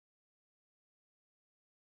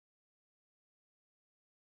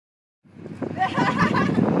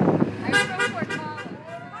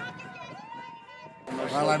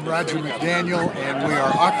Well, I'm Roger McDaniel, and we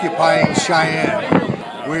are occupying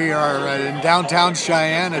Cheyenne. We are in downtown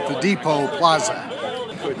Cheyenne at the Depot Plaza.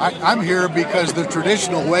 I'm here because the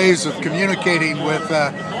traditional ways of communicating with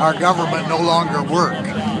our government no longer work.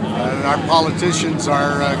 Our politicians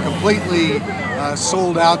are completely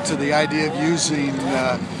sold out to the idea of using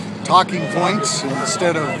talking points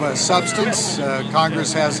instead of substance.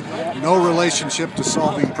 Congress has no relationship to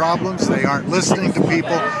solving problems. They aren't listening to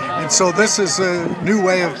people, and so this is a new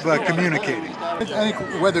way of communicating. I think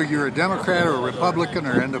whether you're a Democrat or a Republican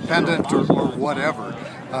or independent or whatever,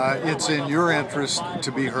 it's in your interest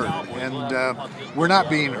to be heard, and we're not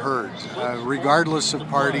being heard, regardless of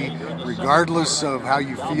party, regardless of how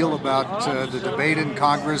you feel about the debate in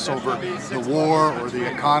Congress over the war or the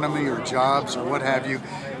economy or jobs or what have you.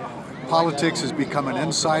 Politics has become an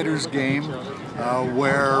insider's game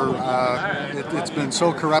where it's been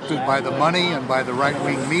so corrupted by the money and by the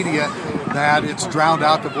right-wing media that it's drowned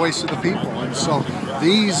out the voice of the people. And so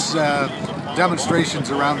these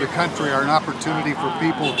demonstrations around the country are an opportunity for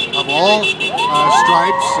people of all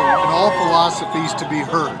stripes and all philosophies to be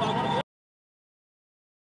heard.